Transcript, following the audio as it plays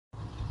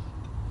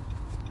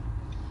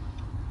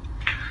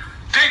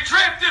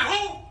drafted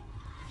who?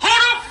 Who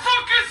the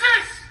fuck is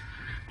this?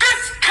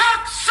 This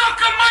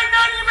cocksucker might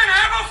not even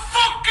have a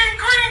fucking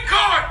green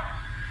card.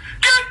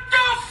 Get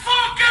the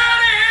fuck out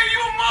of here,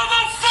 you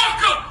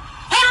motherfucker!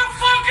 Who the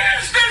fuck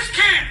is this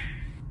kid?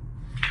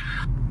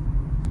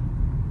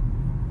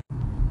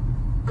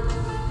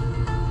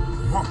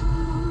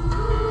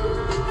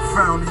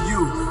 Found the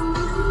youth.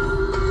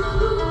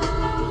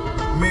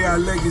 May our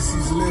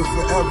legacies live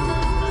forever.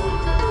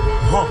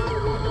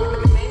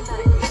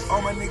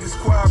 All my niggas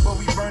quiet, but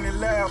we burning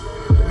loud.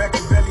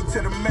 Machiavelli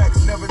to the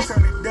max, never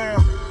turn it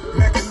down.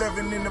 Mac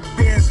 11 in the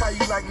Benz, how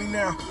you like me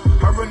now?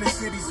 I run the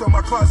city, so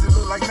my closet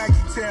look like Nike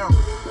Town.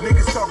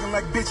 Niggas talking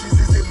like bitches,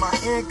 is it my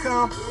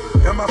income?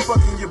 Am I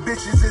fucking your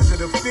bitches, is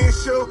it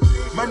official?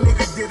 My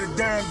nigga did a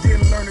dime,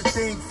 didn't learn a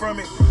thing from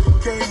it.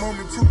 Came home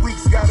in 2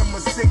 weeks, got him a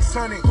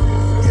 600.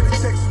 Get a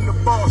text from the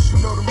boss, you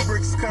know them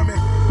bricks coming.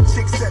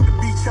 Chicks at the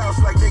beach house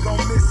like they gon'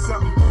 miss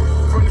something.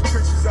 From the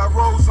trenches I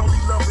rose, only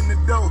loving the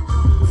dough.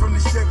 From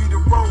the Chevy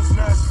to Rose,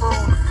 now it's fur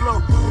on the floor.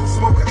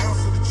 Smoke an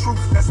ounce of the truth,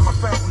 that's my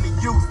fountain of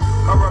youth.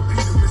 R.I.P.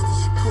 to Mr.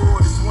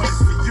 Shakur, this one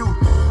is for you.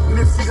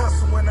 Nipsey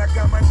Hustle when I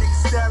got my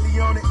nigga Stally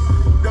on it.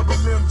 Double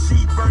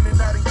MG burning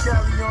out in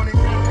Cali on it.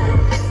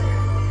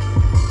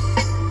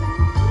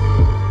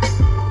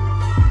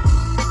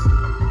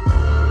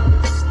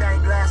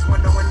 Stained glass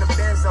window in the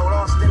benzo,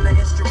 lost in the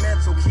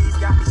instrumental. Keys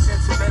got me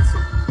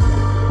sentimental.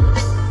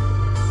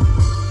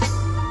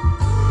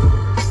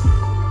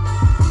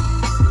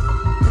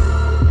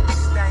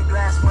 Stained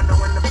glass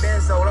window in the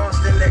benzo,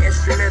 lost in the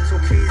instrumental.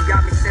 Keys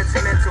got me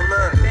sentimental.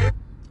 Look.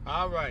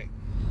 All right.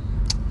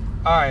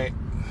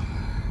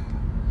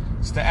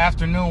 It's the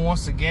afternoon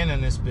once again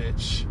in this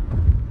bitch.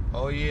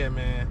 Oh yeah,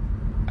 man.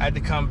 I had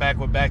to come back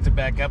with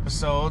back-to-back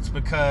episodes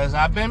because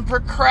I've been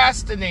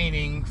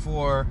procrastinating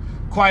for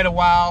quite a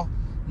while.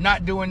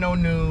 Not doing no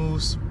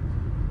news.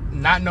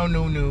 Not no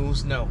new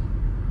news, no.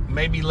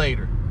 Maybe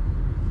later.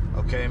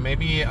 Okay,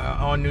 maybe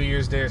on New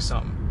Year's Day or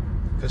something.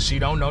 Because she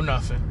don't know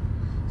nothing.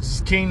 This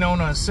is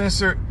Kingknown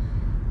Uncensored.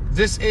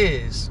 This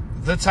is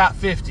the top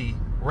 50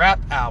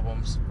 rap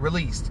albums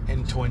released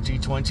in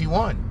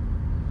 2021.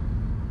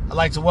 I'd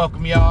like to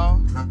welcome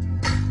y'all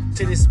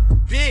to this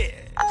bitch.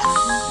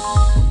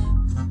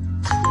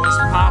 What's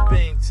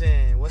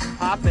poppington? What's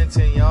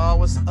poppington, y'all?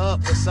 What's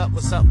up? What's up?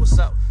 What's up? What's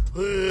up?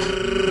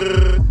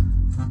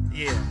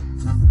 Yeah.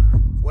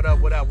 What up?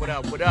 What up? What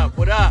up? What up?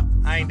 What up?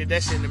 I ain't did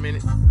that shit in a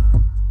minute.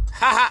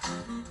 Haha.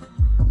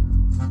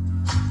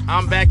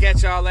 I'm back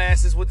at y'all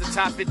asses with the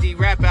top 50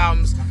 rap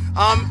albums.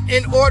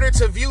 In order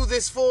to view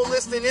this full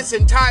list in its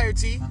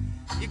entirety,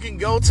 you can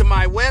go to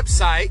my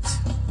website,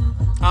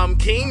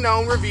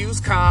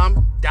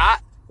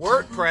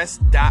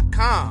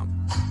 kingknownreviewscom.wordpress.com.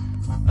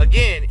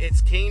 Again,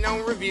 it's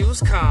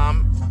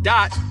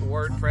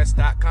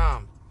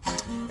kingknownreviewscom.wordpress.com.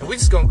 And we're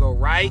just gonna go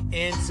right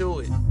into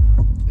it.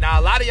 Now,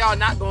 a lot of y'all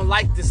not gonna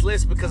like this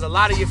list because a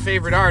lot of your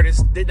favorite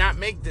artists did not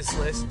make this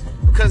list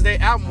because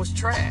their album was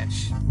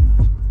trash.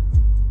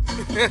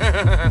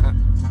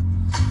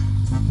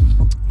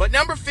 But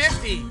number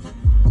 50,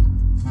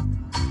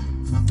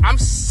 I'm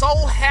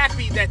so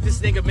happy that this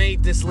nigga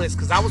made this list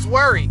because I was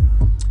worried.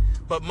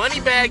 But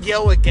Moneybagg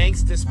Yo and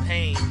Gangsta's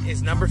Pain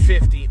is number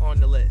 50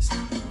 on the list.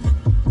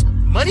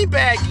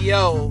 Moneybagg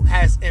Yo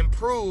has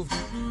improved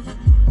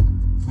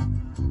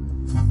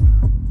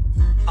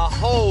a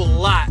whole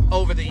lot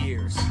over the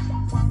years.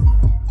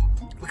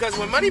 Because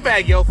when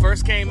Moneybagg Yo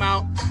first came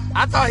out,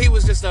 I thought he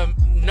was just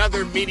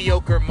another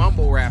mediocre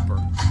mumble rapper.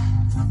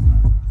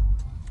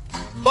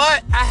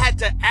 But I had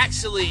to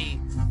actually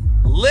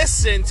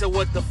listen to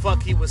what the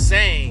fuck he was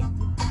saying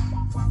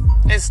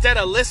instead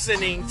of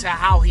listening to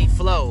how he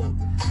flowed.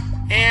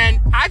 And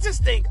I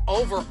just think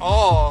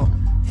overall,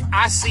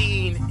 I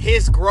seen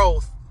his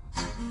growth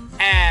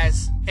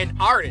as an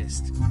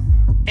artist.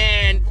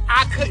 And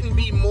I couldn't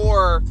be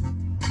more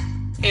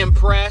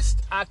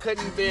impressed. I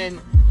couldn't have been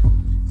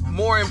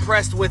more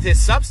impressed with his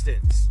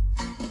substance.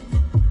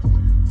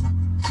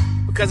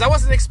 Because I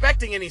wasn't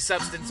expecting any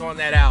substance on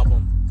that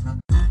album.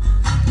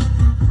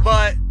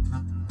 But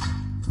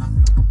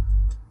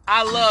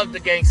I love the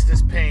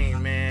Gangsta's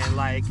Pain, man.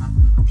 Like,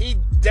 he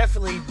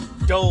definitely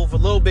dove a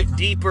little bit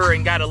deeper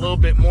and got a little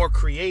bit more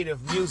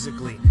creative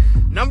musically.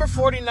 Number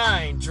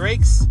 49,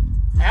 Drake's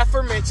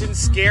aforementioned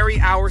Scary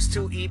Hours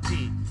 2 EP.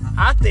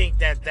 I think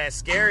that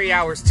Scary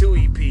Hours 2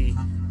 EP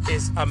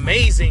is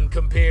amazing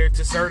compared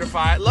to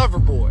Certified Lover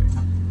Boy.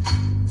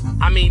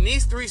 I mean,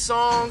 these three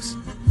songs,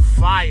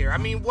 fire. I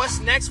mean, What's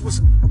Next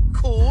was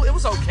cool. It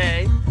was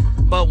okay.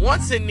 But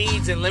Wants and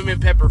Needs and Lemon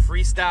Pepper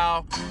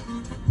Freestyle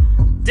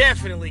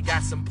definitely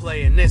got some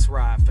play in this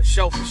ride, for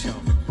sure, for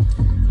sure.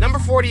 Number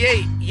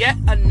 48, yet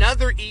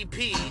another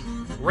EP,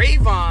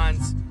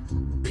 Rayvon's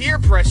Peer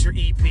Pressure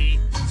EP.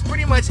 It's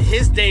pretty much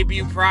his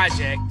debut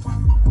project.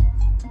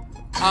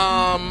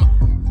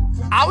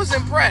 I was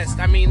impressed.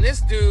 I mean,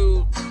 this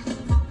dude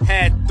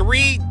had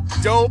 3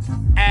 dope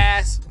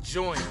ass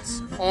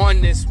joints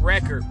on this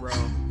record, bro.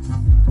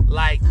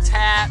 Like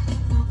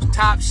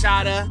Top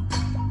Shotta,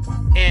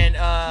 and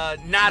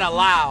Not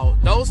Allowed.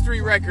 Those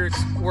 3 records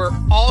were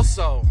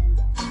also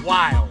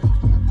wild.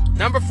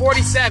 Number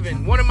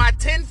 47, one of my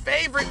 10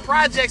 favorite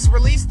projects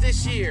released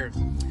this year,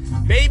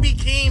 Baby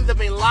Keem, The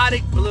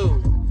Melodic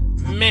Blue.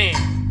 Man.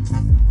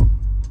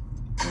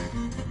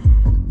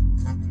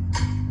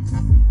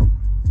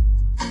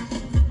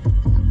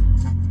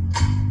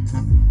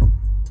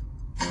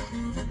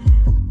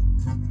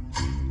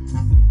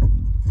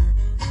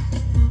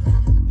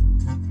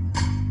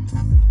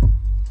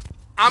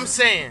 I'm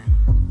saying,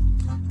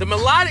 The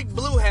Melodic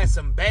Blue has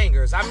some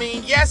bangers. I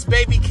mean, yes,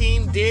 Baby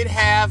Keem did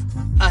have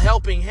a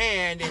helping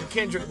hand in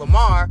Kendrick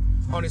Lamar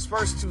on his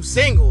first 2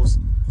 singles,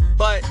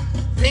 but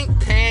Pink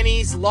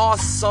Panties,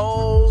 Lost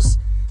Souls,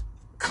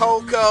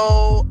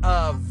 Coco,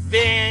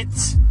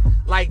 Vent,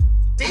 like,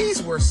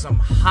 these were some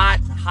hot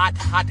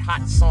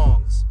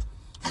songs.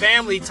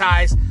 Family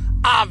Ties,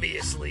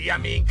 obviously. I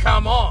mean,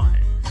 come on.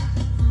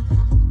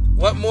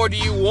 What more do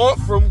you want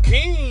from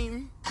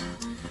Keem?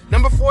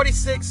 Number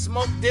 46,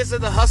 Smoke DZA,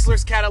 The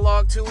Hustlers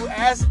Catalog 2.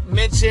 As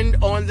mentioned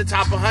on the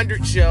Top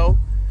 100 show,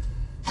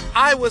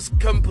 I was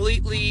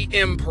completely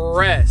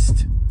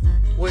impressed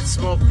with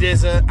Smoke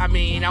DZA. I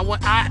mean,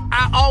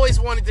 I always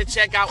wanted to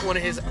check out one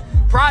of his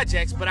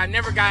projects, but I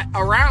never got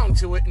around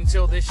to it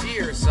until this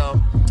year.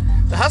 So,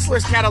 The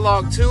Hustlers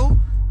Catalog 2,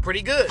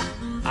 pretty good.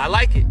 I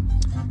like it.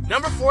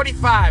 Number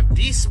 45,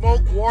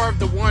 D-Smoke, War of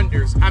the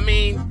Wonders. I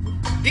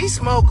mean,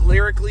 D-Smoke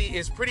lyrically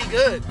is pretty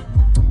good.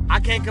 I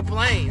can't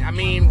complain. I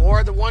mean, War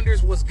of the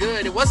Wonders was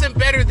good. It wasn't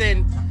better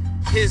than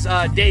his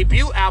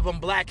debut album,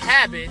 Black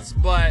Habits,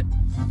 but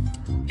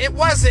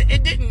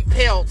it didn't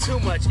pale too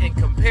much in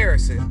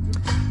comparison.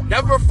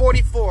 Number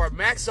 44,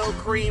 Maxo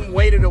Cream,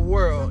 Weight of the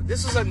World.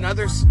 This was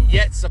another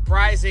yet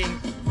surprising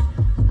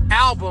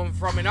album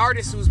from an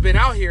artist who's been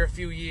out here a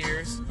few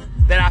years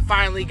that I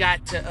finally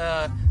got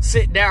to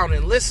sit down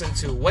and listen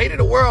to. Weight of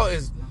the World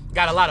is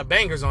got a lot of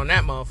bangers on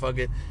that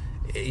motherfucker.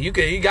 You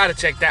got to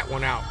check that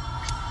one out.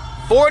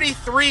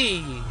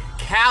 43,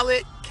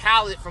 Khaled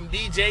from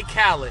DJ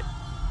Khaled.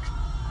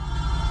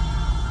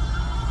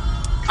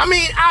 I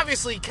mean,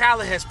 obviously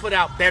Khaled has put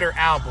out better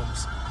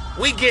albums.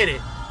 We get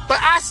it. But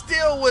I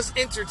still was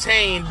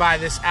entertained by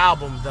this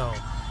album, though.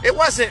 It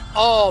wasn't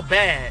all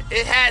bad.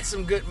 It had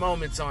some good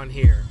moments on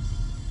here.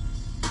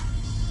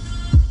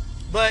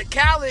 But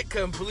Khaled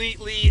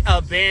completely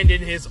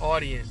abandoned his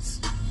audience.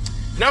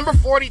 Number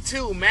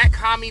 42, Mac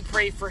Hami,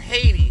 Pray for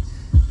Haiti.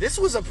 This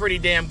was a pretty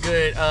damn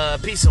good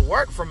piece of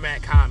work from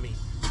Mac Hami.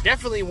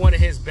 Definitely one of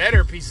his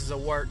better pieces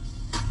of work,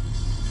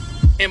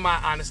 in my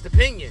honest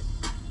opinion.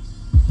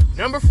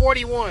 Number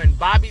 41,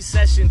 Bobby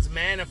Sessions,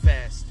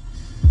 Manifest.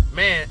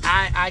 Man,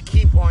 I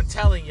keep on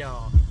telling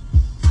y'all,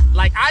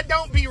 like, I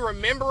don't be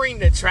remembering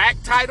the track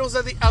titles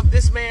of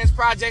this man's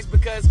projects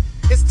because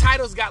his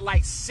titles got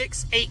like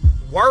 6-8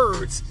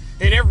 words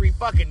in every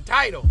fucking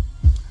title.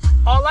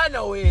 All I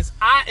know is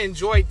I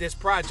enjoyed this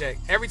project.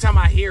 Every time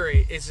I hear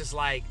it, it's just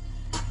like,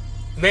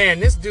 man,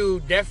 this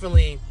dude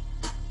definitely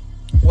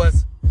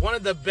was one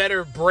of the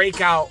better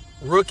breakout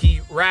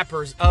rookie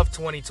rappers of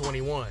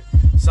 2021.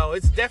 So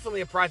it's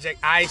definitely a project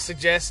I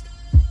suggest.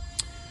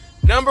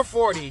 Number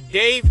 40,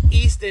 Dave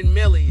East and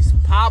Millie's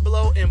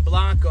Pablo and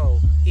Blanco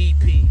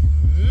EP.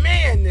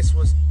 Man, this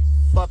was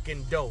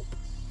fucking dope.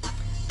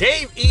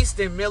 Dave East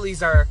and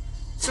Millie's are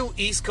 2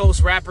 East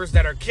Coast rappers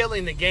that are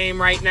killing the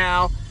game right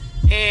now.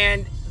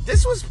 And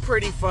this was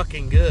pretty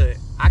fucking good.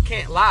 I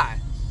can't lie.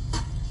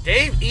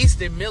 Dave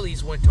East and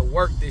Millie's went to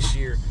work this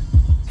year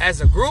as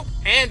a group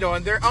and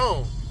on their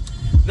own.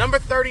 Number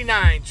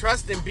 39,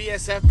 Trust and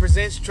BSF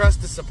presents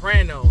Trust the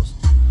Sopranos.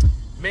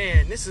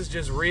 Man, this is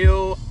just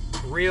real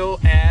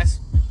ass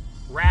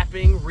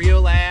rapping,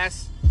 real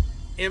ass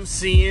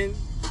MCing,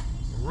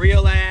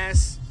 real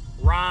ass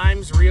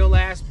rhymes, real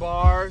ass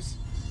bars.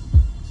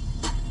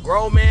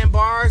 Grown man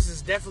bars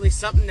is definitely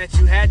something that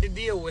you had to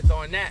deal with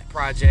on that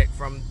project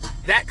from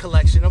that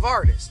collection of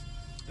artists.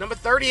 Number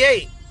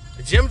 38,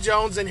 Jim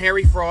Jones and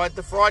Harry Fraud,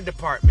 The Fraud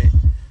Department.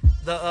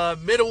 The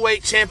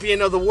middleweight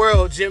champion of the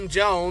world, Jim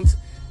Jones,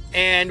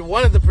 and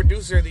one of the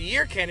Producer of the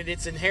Year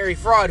candidates in Harry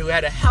Fraud, who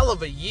had a hell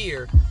of a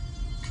year.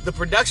 The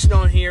production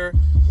on here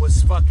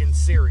was fucking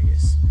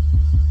serious.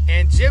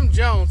 And Jim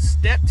Jones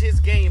stepped his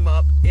game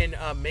up in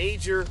a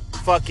major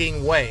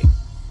fucking way.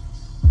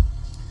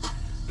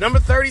 Number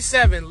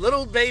 37,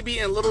 Lil Baby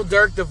and Lil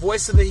Durk, The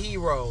Voice of the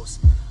Heroes.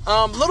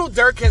 Lil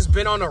Durk has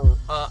been on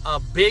a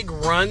big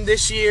run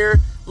this year.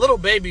 Lil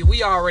Baby,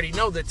 we already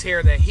know the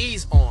tear that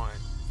he's on.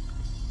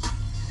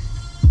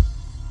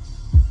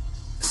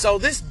 So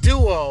this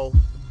duo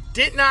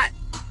did not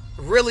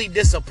really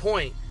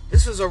disappoint.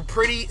 This was a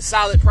pretty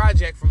solid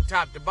project from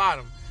top to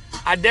bottom.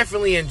 I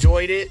definitely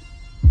enjoyed it.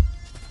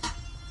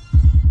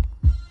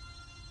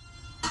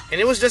 And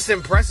it was just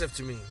impressive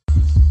to me.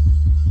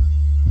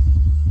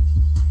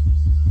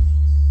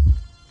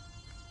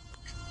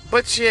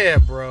 But yeah,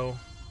 bro.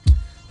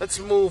 Let's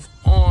move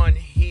on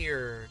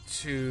here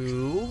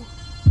to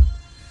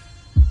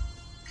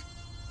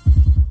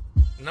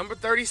number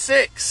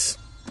 36.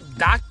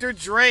 Dr.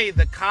 Dre,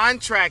 the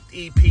Contract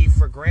EP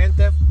for Grand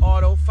Theft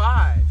Auto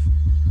 5.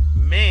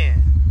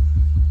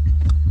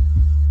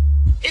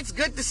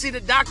 good to see the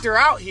doctor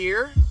out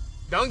here.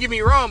 Don't get me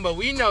wrong, but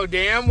we know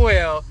damn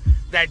well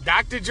that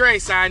Dr. Dre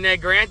signed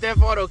that Grand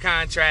Theft Auto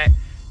contract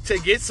to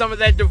get some of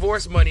that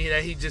divorce money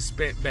that he just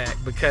spent back.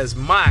 Because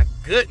my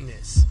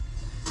goodness,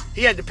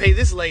 he had to pay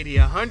this lady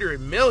 $100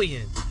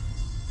 million.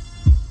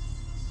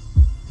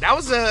 That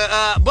was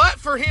but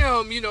for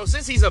him, you know,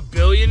 since he's a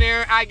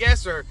billionaire, I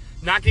guess, or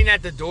knocking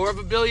at the door of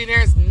a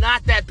billionaire, it's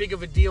not that big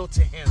of a deal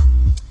to him.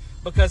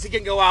 Because he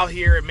can go out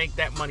here and make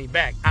that money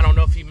back. I don't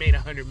know if he made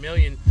 $100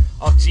 million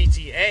off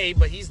GTA,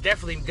 but he's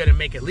definitely going to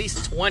make at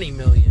least $20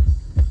 million.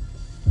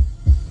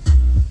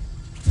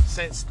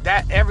 Since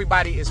that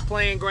everybody is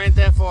playing Grand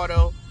Theft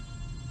Auto,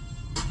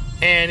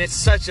 and it's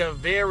such a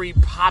very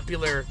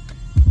popular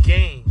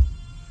game.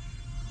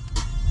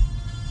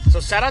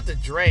 So shout out to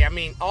Dre. I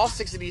mean, all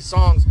 6 of these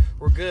songs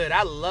were good.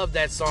 I love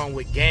that song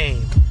with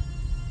Game.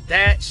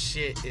 That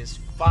shit is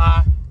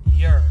fire.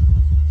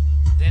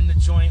 Then the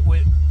joint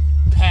with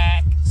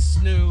Pac,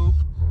 Snoop,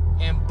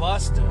 and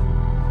Busta.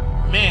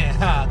 Man,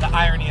 the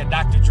irony of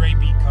Dr. Dre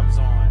beat comes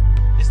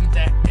on. Isn't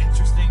that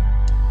interesting?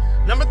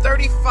 Number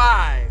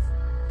 35,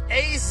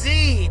 AZ,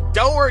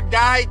 Do or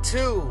Die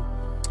 2.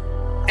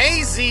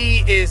 AZ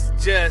is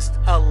just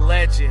a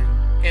legend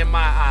in my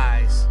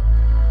eyes.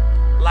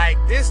 Like,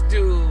 this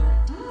dude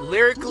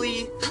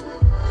lyrically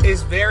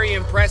is very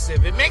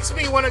impressive. It makes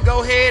me want to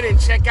go ahead and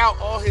check out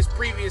all his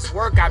previous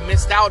work I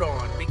missed out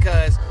on,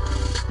 because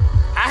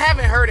I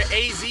haven't heard an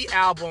AZ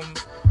album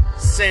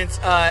since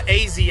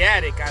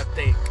Asiatic, I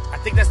think. I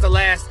think that's the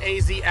last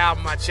AZ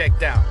album I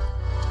checked out.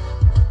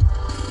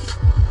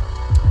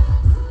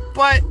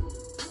 But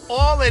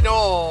all in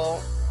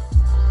all,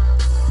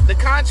 the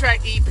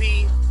Contract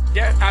EP,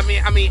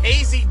 I mean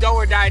AZ Do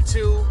or Die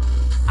 2,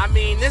 I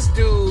mean, this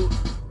dude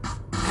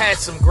had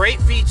some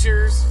great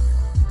features,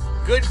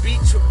 good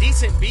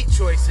decent beat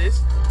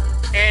choices,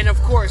 and of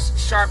course,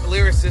 sharp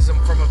lyricism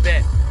from a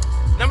vet.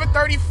 Number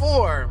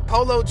 34,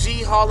 Polo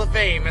G Hall of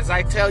Fame. As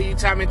I tell you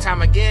time and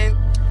time again,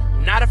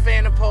 not a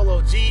fan of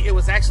Polo G. It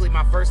was actually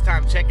my first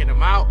time checking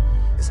him out.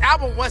 This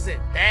album wasn't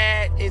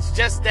bad. It's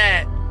just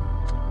that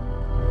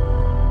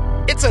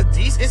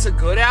it's a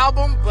good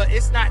album, but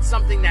it's not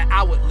something that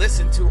I would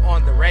listen to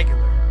on the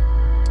regular.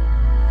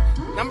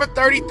 Number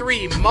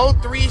 33, Mo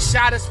 3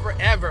 Shot Us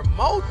Forever.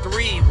 Mo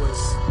 3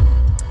 was,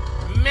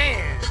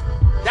 man,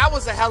 that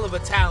was a hell of a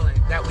talent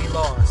that we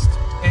lost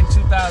in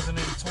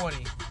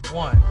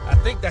 2021. I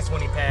think that's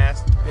when he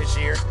passed this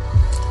year.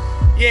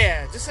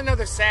 Yeah, just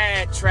another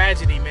sad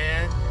tragedy,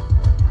 man.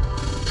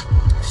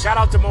 Shout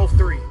out to Mo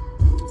 3.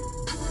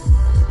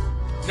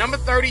 Number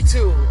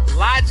 32,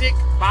 Logic,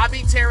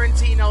 Bobby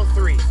Tarantino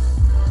 3.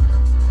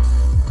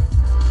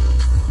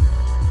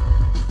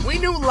 We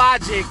knew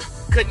Logic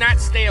could not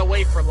stay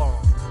away for long.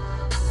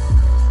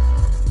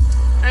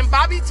 And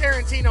Bobby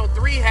Tarantino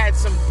 3 had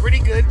some pretty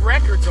good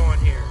records on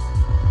here.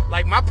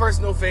 Like, my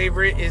personal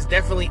favorite is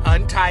definitely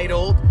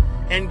Untitled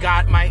and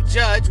God Might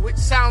Judge, which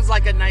sounds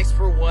like a Nice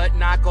for What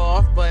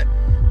knockoff, but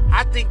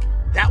I think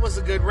that was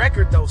a good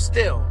record though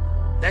still.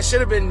 That should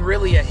have been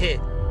really a hit,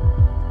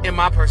 in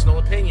my personal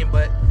opinion,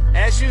 but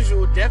as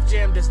usual, Def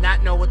Jam does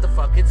not know what the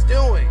fuck it's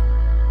doing.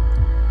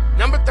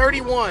 Number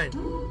 31,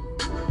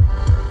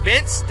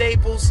 Vince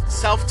Staples'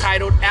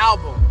 self-titled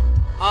album.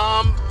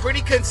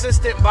 Pretty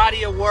consistent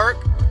body of work.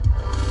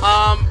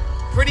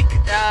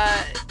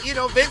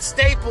 Vince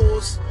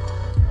Staples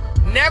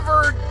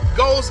never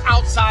goes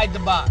outside the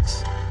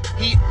box.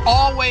 He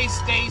always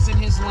stays in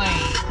his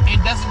lane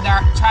and doesn't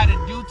try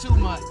to do too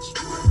much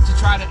to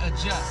try to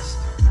adjust.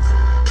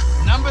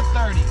 Number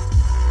 30,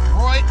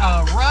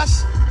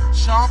 Russ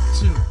Chomp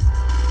 2.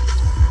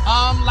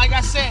 Like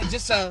I said,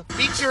 just a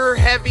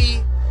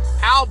feature-heavy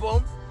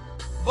album,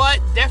 but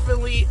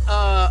definitely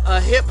a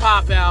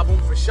hip-hop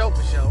album for show.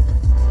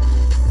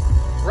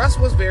 Russ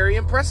was very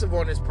impressive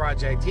on this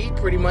project. He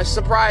pretty much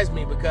surprised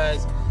me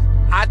because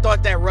I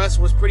thought that Russ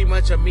was pretty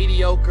much a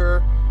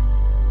mediocre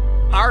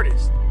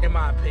artist, in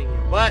my opinion.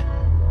 But,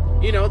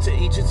 you know, to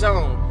each its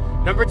own.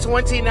 Number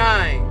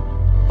 29,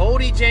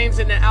 Boldy James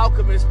and the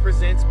Alchemist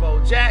presents Bo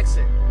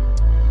Jackson.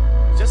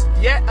 Just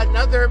yet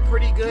another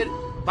pretty good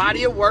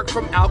body of work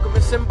from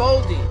Alchemist and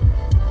Boldy.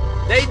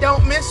 They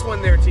don't miss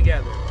when they're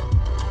together.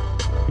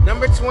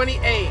 Number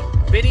 28,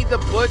 Benny the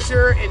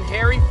Butcher and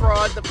Harry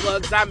Fraud, The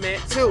Plugs I Met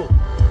Too.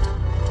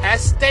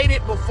 As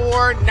stated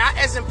before, not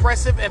as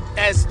impressive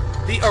as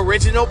the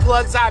original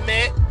Plugs I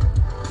Met,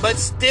 but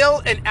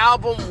still an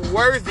album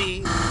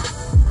worthy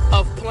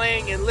of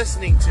playing and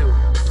listening to.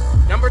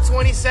 Number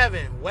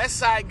 27, West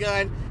Side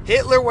Gun,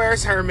 Hitler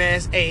Wears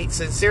Hermes 8,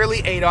 Sincerely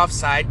Adolf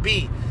Side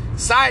B.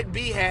 Side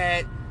B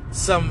had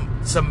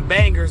some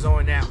bangers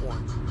on that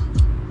one,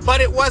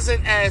 but it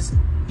wasn't as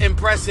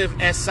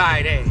impressive as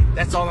Side A.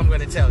 That's all I'm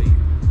going to tell you.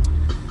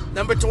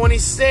 Number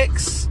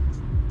 26,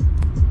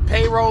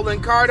 Payroll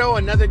and Cardo,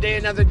 Another Day,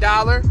 Another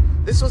Dollar.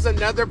 This was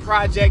another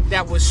project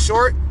that was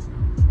short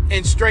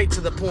and straight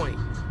to the point.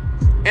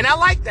 And I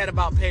like that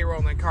about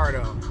Payroll and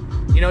Cardo.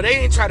 You know, they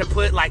didn't try to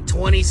put like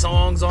 20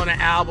 songs on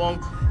an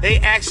album. They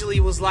actually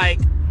was like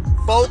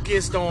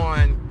focused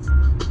on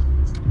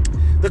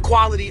the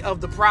quality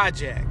of the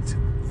project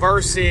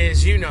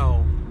versus, you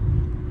know,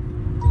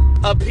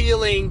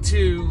 appealing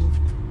to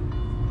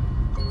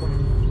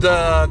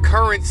the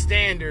current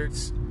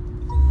standards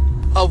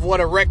of what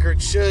a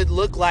record should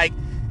look like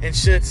and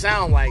should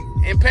sound like.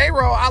 And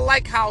Payroll, I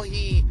like how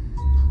he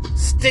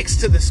sticks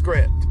to the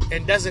script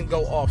and doesn't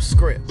go off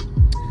script.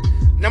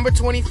 Number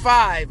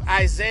 25,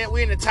 Isaiah.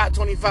 We in the top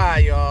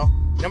 25, y'all.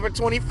 Number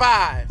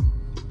 25,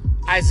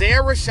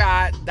 Isaiah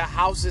Rashad, The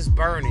House is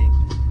Burning.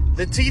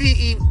 The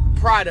TDE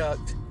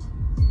product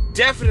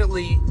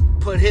definitely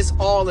put his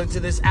all into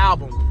this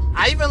album.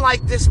 I even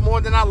like this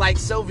more than I like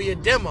Sylvia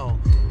Demo.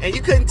 And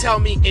you couldn't tell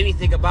me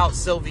anything about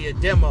Sylvia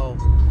Demo,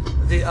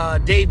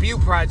 the debut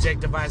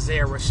project of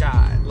Isaiah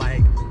Rashad.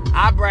 Like,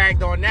 I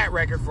bragged on that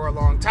record for a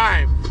long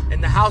time.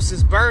 And The House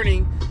is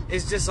Burning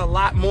is just a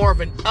lot more of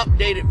an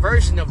updated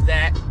version of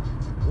that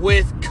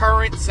with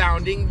current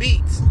sounding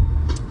beats.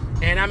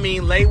 And I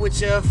mean, Lay With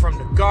Ya, From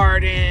the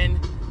Garden,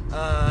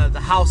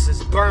 The House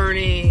is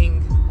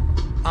Burning,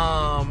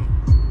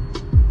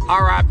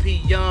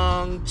 R.I.P.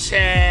 Young,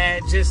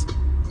 Chad, just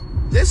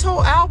this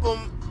whole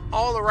album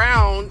all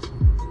around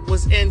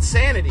was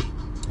insanity.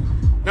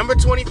 Number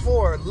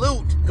 24,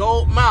 Loot,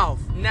 Gold Mouth.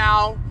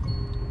 Now,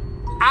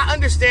 I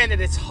understand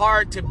that it's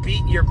hard to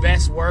beat your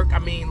best work. I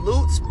mean,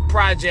 Loot's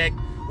project,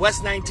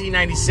 West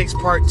 1996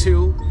 Part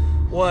 2,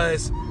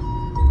 was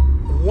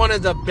one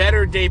of the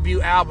better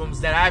debut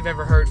albums that I've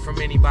ever heard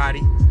from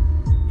anybody.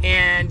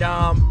 And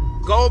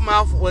Gold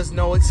Mouth was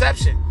no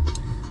exception.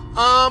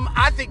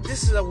 I think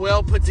this is a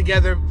well put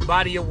together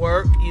body of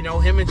work. You know,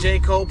 him and J.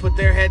 Cole put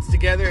their heads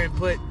together and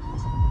put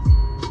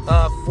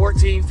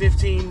 14,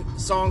 15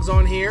 songs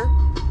on here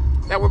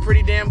that were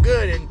pretty damn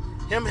good. And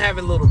him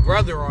having Little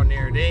Brother on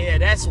there,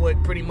 that's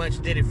what pretty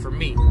much did it for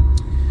me.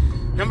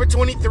 Number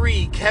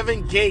 23,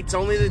 Kevin Gates,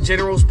 Only the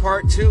Generals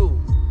Part 2.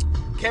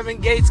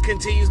 Kevin Gates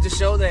continues to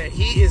show that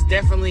he is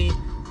definitely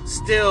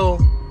still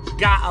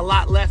got a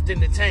lot left in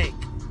the tank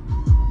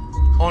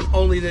on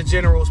Only the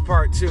Generals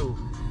Part 2.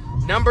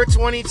 Number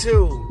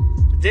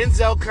 22,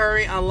 Denzel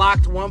Curry,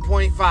 Unlocked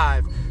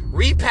 1.5.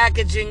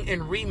 Repackaging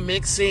and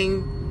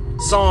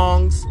remixing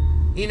songs,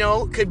 you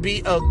know, could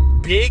be a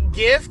big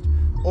gift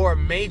or a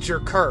major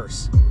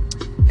curse.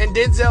 And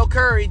Denzel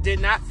Curry did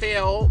not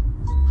fail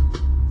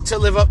to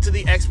live up to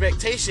the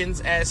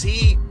expectations as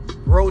he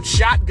rode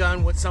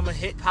shotgun with some of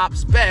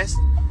hip-hop's best,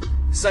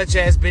 such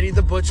as Benny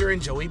the Butcher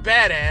and Joey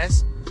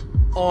Badass,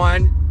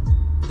 on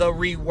the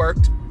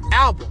reworked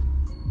album.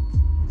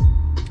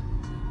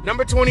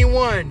 Number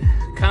 21,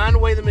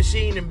 Conway the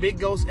Machine and Big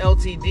Ghost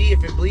Ltd,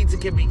 If It Bleeds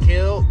It Can Be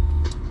Killed.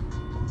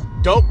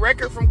 Dope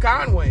record from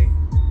Conway.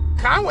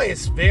 Conway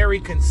is very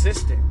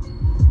consistent.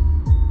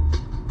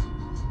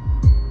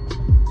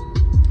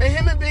 And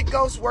him and Big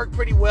Ghost work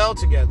pretty well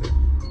together.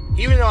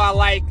 Even though I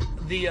like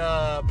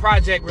the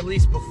project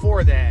released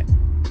before that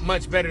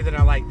much better than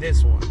I like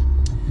this one.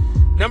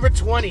 Number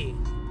 20,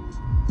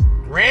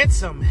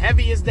 Ransom,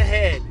 Heavy as the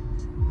Head.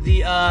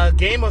 The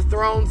Game of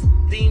Thrones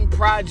themed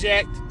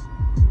project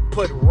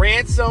put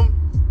Ransom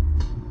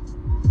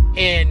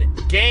in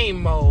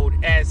game mode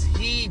as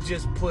he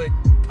just put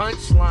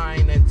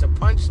punchline into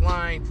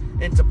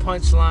punchline into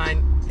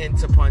punchline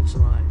into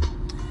punchline.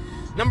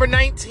 Number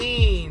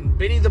 19,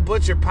 Benny the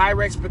Butcher,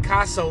 Pyrex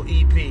Picasso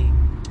EP.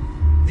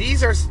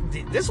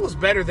 This was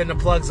better than the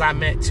plugs I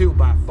met too,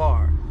 by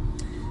far.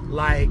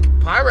 Like,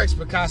 Pyrex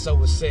Picasso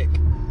was sick.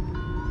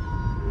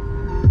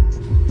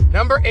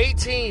 Number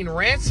 18,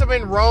 Ransom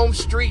and Rome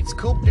Streets,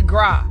 Coup de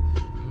Grace.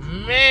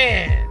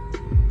 Man,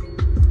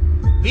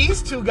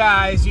 these two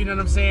guys, you know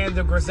what I'm saying?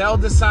 The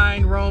Griselda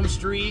signed Rome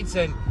Streets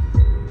and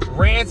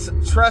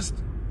Trust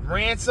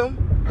Ransom.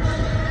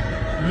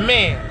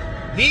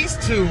 Man, these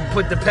two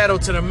put the pedal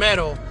to the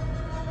metal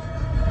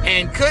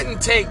and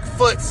couldn't take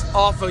foots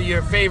off of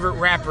your favorite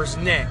rappers'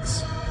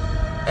 necks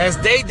as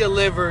they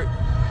delivered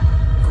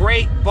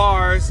great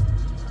bars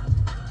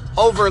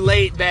over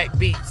laid back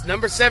beats.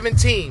 Number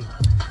 17,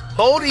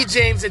 Boldy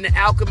James and the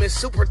Alchemist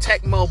Super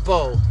Tecmo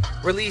Bow,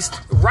 released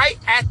right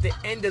at the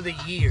end of the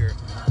year.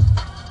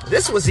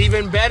 This was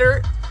even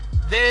better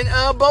than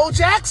Bo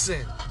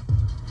Jackson.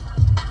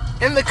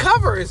 And the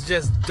cover is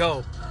just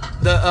dope.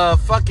 The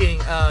fucking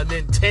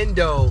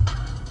Nintendo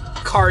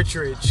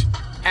cartridge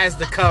as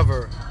the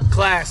cover.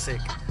 Classic.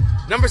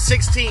 Number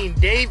 16,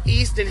 Dave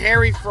East and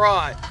Harry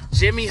Fraud,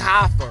 Jimmy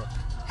Hoffa.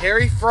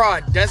 Harry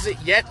Fraud does it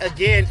yet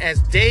again as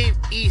Dave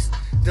East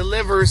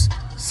delivers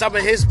some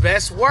of his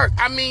best work.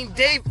 I mean,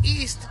 Dave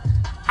East,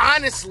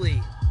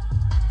 honestly,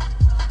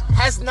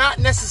 has not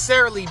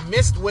necessarily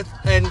missed with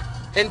an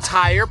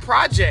entire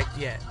project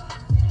yet.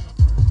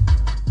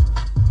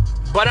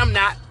 But I'm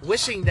not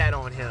wishing that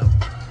on him.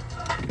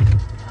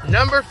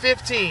 Number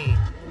 15,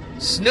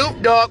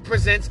 Snoop Dogg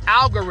presents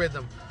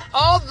Algorithm.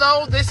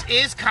 Although this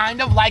is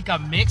kind of like a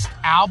mixed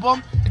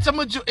album,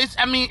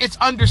 it's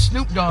under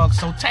Snoop Dogg,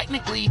 so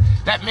technically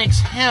that makes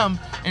him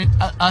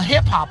a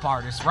hip-hop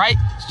artist, right?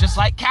 It's just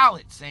like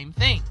Khaled, same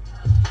thing.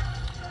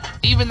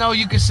 Even though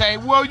you could say,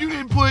 well, you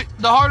didn't put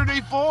the Harder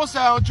They Fall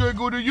soundtrack,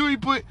 or you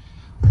didn't put...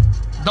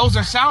 Those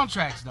are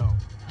soundtracks, though.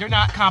 they're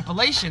not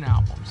compilation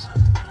albums.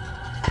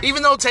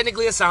 Even though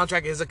technically a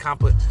soundtrack is a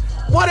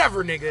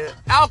whatever, nigga.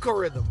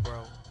 Algorithm,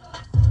 bro.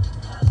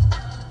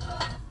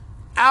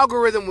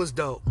 Algorithm was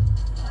dope.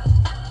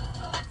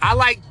 I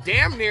like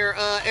damn near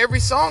every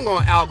song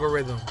on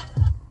Algorithm.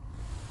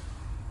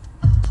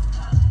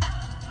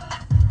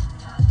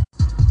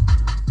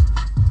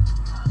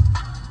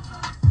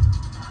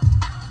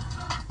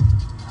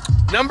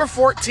 Number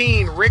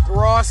 14, Rick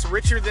Ross,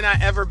 Richer Than I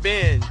Ever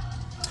Been.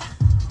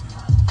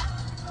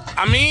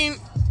 I mean,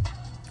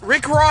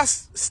 Rick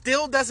Ross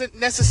still doesn't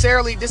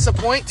necessarily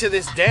disappoint to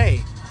this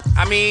day.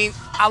 I mean,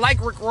 I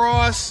like Rick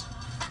Ross.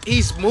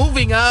 He's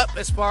moving up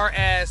as far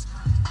as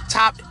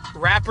top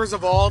rappers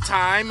of all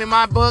time in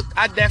my book.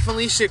 I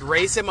definitely should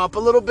raise him up a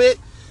little bit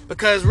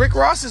because Rick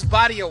Ross's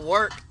body of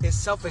work is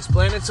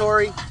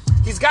self-explanatory.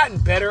 He's gotten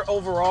better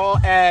overall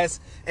as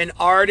an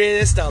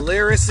artist, a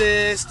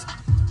lyricist,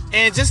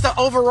 and just the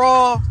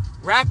overall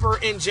rapper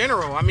in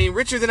general. I mean,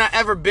 Richer Than I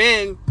Ever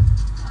Been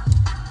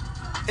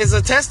is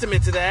a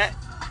testament to that.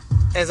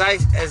 As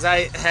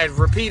I had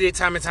repeated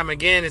time and time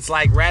again, it's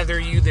like Rather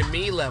You Than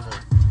Me level.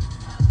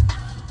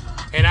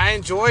 And I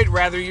enjoyed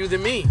Rather You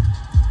Than Me.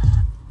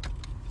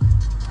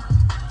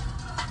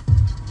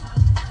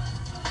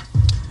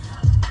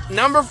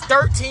 Number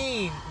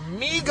 13,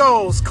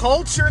 Migos,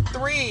 Culture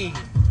 3.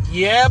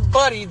 Yeah,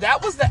 buddy,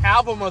 that was the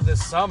album of the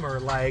summer.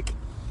 Like,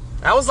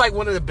 that was like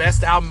one of the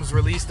best albums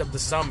released of the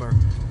summer.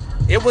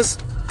 It was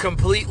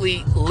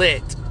completely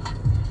lit.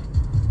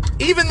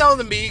 Even though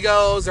the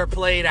Migos are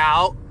played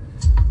out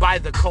by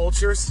the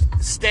culture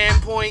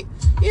standpoint,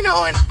 you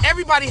know, and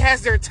everybody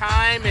has their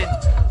time and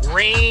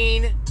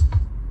reign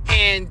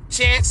and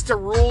chance to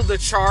rule the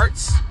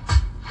charts,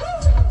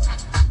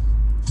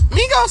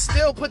 Migos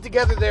still put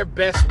together their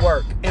best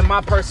work, in my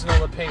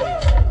personal opinion.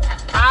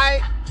 I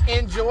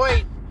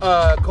enjoyed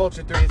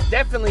Culture 3. It's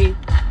definitely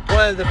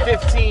one of the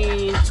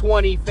 15,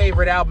 20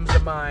 favorite albums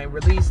of mine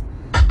released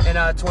in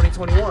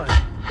 2021.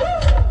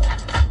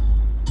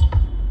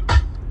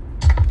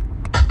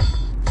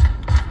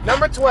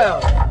 Number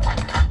 12,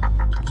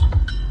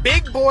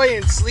 Big Boy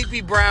and Sleepy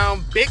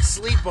Brown, Big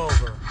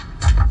Sleepover.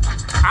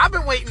 I've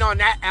been waiting on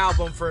that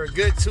album for a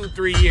good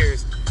 2-3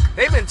 years.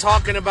 They've been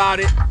talking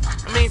about it.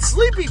 I mean,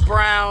 Sleepy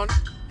Brown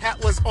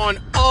was on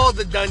all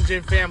the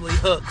Dungeon Family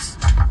hooks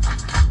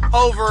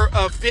over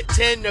a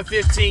 10 to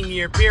 15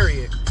 year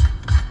period.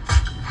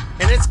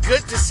 And it's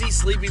good to see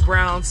Sleepy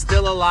Brown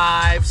still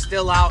alive,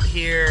 still out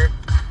here.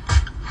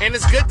 And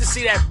it's good to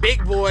see that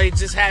Big Boy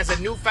just has a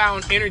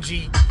newfound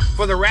energy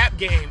for the rap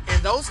game.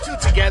 And those two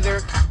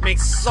together make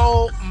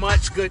so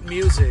much good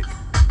music.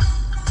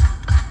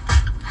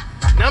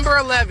 Number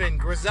 11,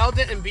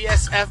 Griselda and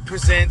BSF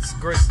presents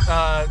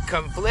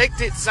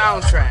Conflicted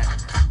Soundtrack.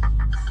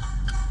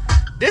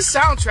 This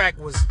soundtrack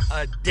was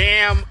a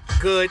damn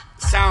good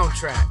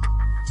soundtrack.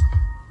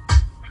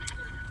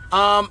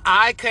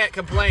 I can't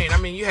complain. I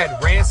mean, you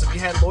had Ransom, you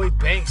had Lloyd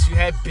Banks, you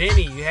had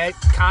Benny, you had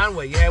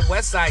Conway, you had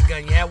Westside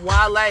Gun, you had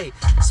Wale,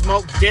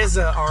 Smoke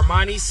DZA,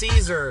 Armani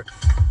Caesar.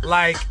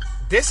 Like,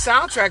 this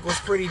soundtrack was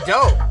pretty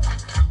dope.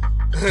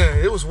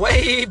 It was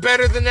way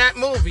better than that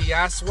movie,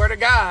 I swear to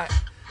God.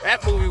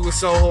 That movie was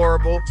so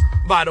horrible,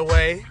 by the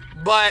way.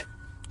 But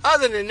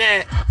other than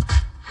that,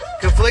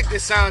 Conflicted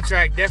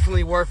Soundtrack,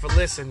 definitely worth a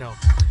listen, though.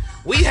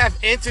 We have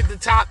entered the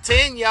top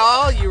 10,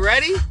 y'all. You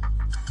ready?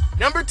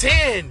 Number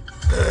 10.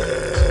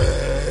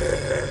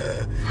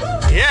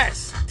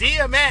 Yes,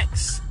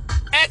 DMX,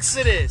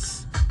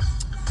 Exodus.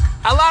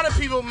 A lot of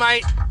people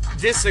might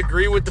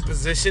disagree with the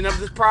position of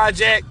this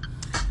project,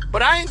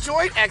 but I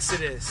enjoyed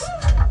Exodus.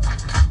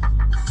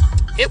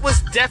 It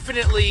was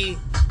definitely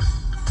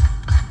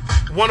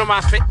one of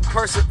my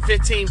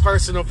 15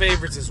 personal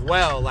favorites as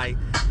well. Like,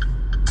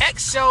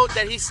 X showed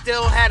that he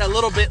still had a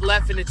little bit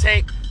left in the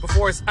tank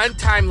before his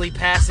untimely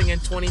passing in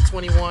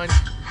 2021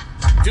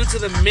 due to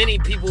the many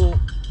people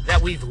that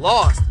we've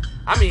lost.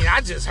 I mean, I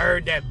just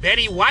heard that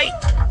Betty White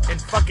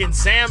and fucking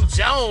Sam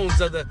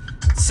Jones of the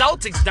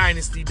Celtics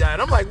dynasty died.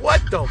 I'm like,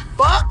 what the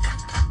fuck?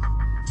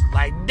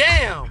 Like,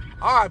 damn.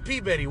 R.I.P.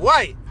 Betty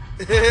White.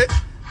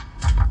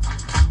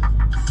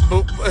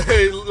 But,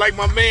 like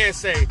my man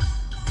say,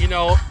 you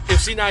know,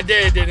 if she not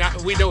dead, then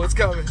we know it's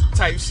coming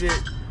type shit.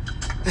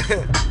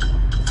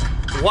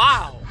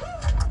 Wow.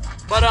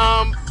 But,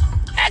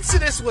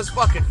 Exodus was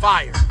fucking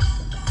fire.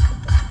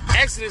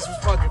 Exodus was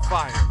fucking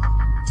fire.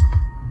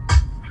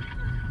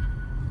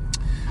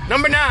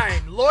 Number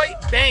 9, Lloyd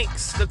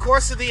Banks, The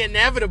Course of the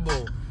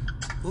Inevitable.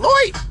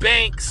 Lloyd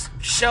Banks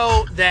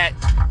showed that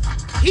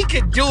he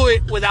could do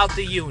it without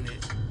the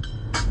unit.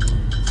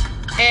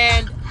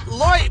 And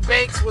Lloyd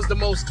Banks was the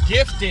most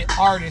gifted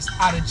artist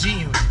out of G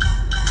Unit.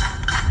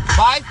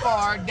 By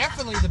far,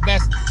 definitely the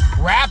best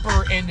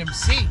rapper and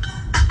MC.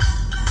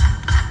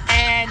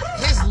 And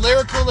his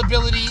lyrical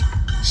ability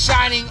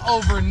shining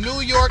over New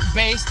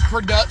York-based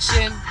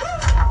production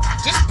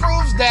just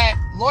proves that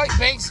Lloyd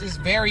Banks is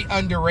very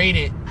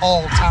underrated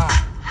all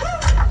time.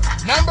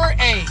 Number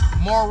 8,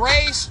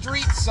 Moray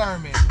Street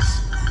Sermons.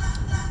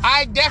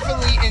 I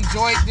definitely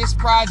enjoyed this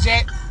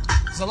project.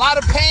 It's a lot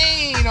of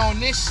pain on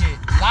this shit.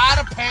 A lot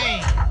of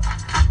pain.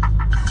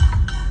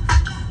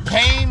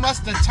 Pain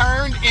must have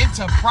turned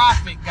into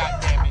profit,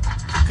 goddammit.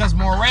 Because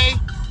Moray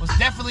was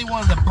definitely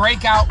one of the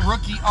breakout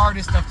rookie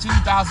artists of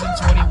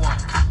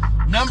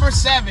 2021. Number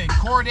 7,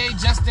 Corday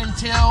Justin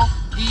Till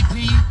EP.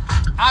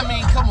 I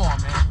mean, come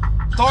on,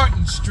 man.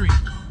 Thornton Street.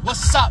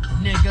 What's up,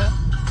 nigga?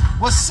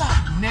 What's up,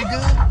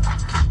 nigga?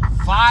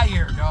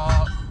 Fire,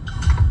 dog.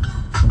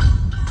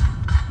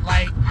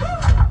 Like,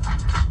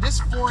 this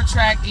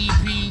 4-track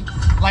EP,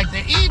 like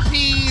the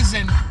EPs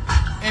and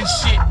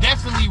shit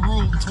definitely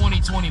ruled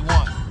 2021.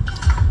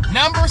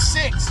 Number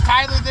 6,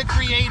 Tyler the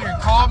Creator,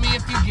 Call Me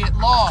If You Get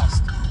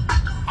Lost.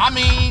 I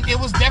mean, it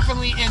was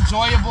definitely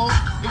enjoyable.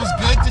 It was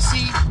good to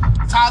see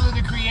Tyler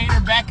the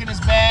Creator back in his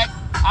bag.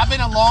 I've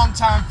been a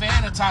long-time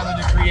fan of Tyler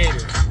the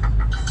Creator.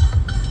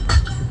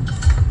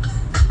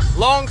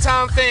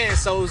 Long-time fan,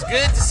 so it was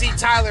good to see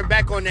Tyler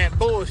back on that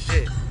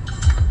bullshit.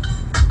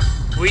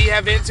 We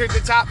have entered the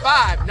top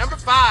 5. Number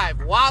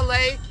 5,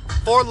 Wale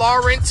for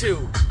Lauren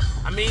 2.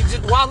 I mean,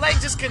 Wale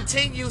just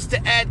continues to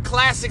add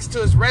classics to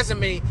his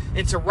resume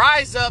and to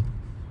rise up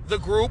the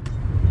group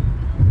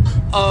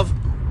of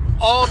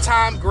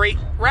all-time great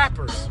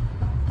rappers.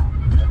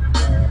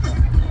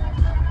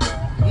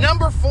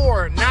 Number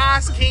 4,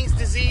 Nas King's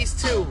Disease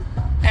 2.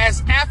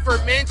 As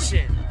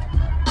aforementioned,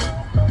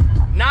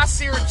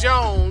 Nasir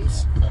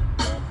Jones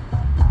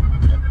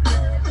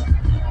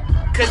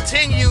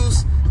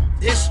continues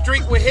his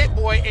streak with Hit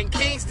Boy, and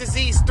King's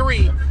Disease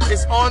 3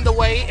 is on the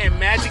way, and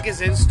Magic is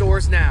in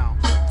stores now.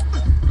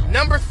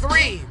 Number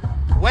 3,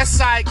 West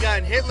Side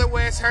Gun, Hitler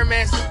Wears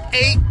Hermes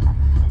 8,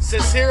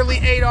 Sincerely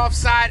 8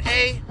 Offside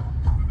A.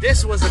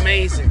 This was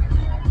amazing.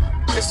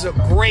 This is a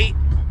great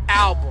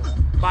album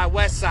by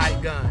West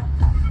Side Gun.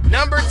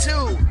 Number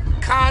 2,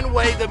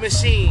 Conway the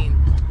Machine,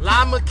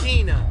 La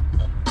Maquina.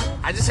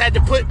 I just had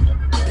to put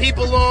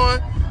people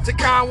on to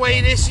Conway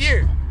this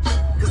year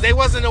because they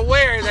wasn't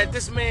aware that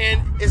this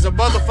man is a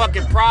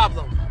motherfucking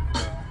problem.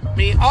 I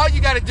mean, all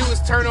you got to do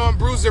is turn on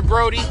Bruiser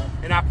Brody,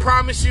 and I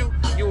promise you,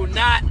 you will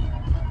not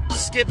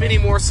skip any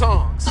more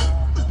songs.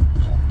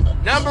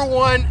 Number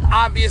 1,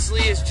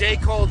 obviously, is J.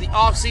 Cole, The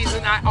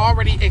Offseason. I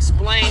already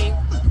explained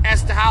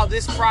as to how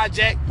this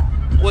project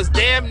was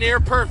damn near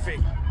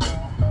perfect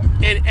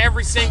in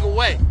every single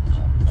way.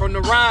 From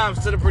the rhymes,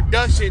 to the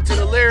production, to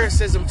the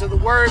lyricism, to the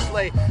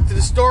wordplay, to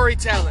the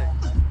storytelling.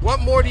 What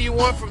more do you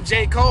want from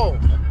J. Cole?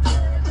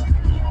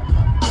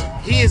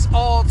 He is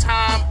all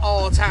time,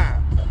 all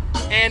time.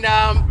 And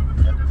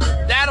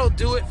that'll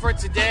do it for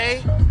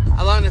today.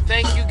 I want to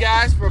thank you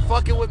guys for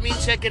fucking with me,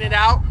 checking it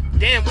out.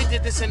 Damn, we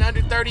did this in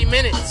under 30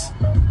 minutes.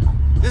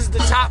 This is the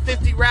top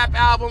 50 rap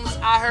albums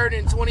I heard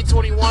in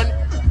 2021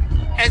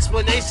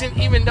 explanation,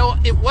 even though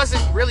it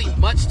wasn't really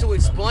much to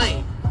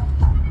explain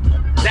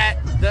that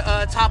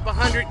the top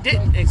 100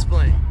 didn't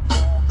explain.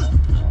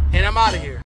 And I'm out of here.